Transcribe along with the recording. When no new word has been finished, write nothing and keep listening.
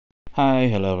Hi,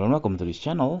 hello and welcome to this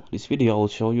channel. This video will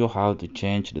show you how to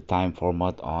change the time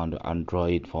format on the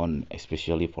Android phone,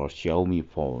 especially for Xiaomi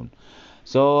phone.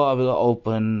 So I will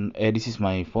open, this is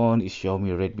my phone, it's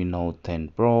Xiaomi Redmi Note 10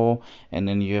 Pro, and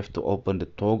then you have to open the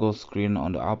toggle screen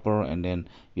on the upper, and then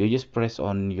you just press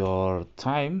on your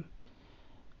time,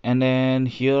 and then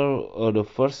here the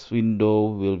first window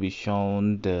will be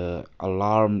shown the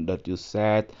alarm that you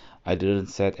set. I didn't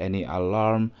set any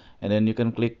alarm, and then you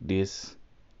can click this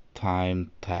time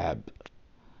tab.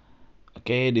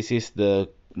 Okay, this is the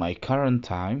my current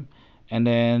time, and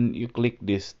then you click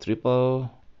this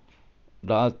triple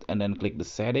dot and then click the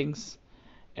settings,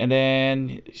 and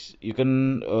then you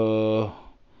can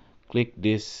click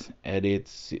this edit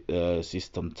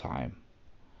system time.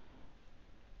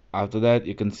 After that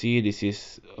you can see this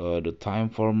is the time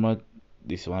format,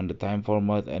 this one the time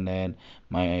format, and then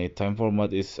my time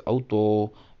format is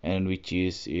auto, and which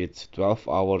is it's 12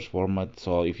 hours format.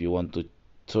 So if you want to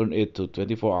turn it to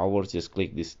 24 hours, just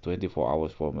click this 24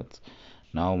 hours format.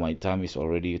 Now my time is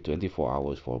already 24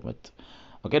 hours format.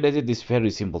 Okay, that's it. This very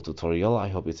simple tutorial. I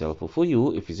hope it's helpful for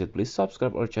you. If you did, please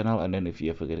subscribe our channel, and then if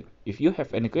you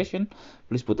have any question,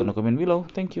 please put on a comment below.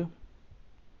 Thank you.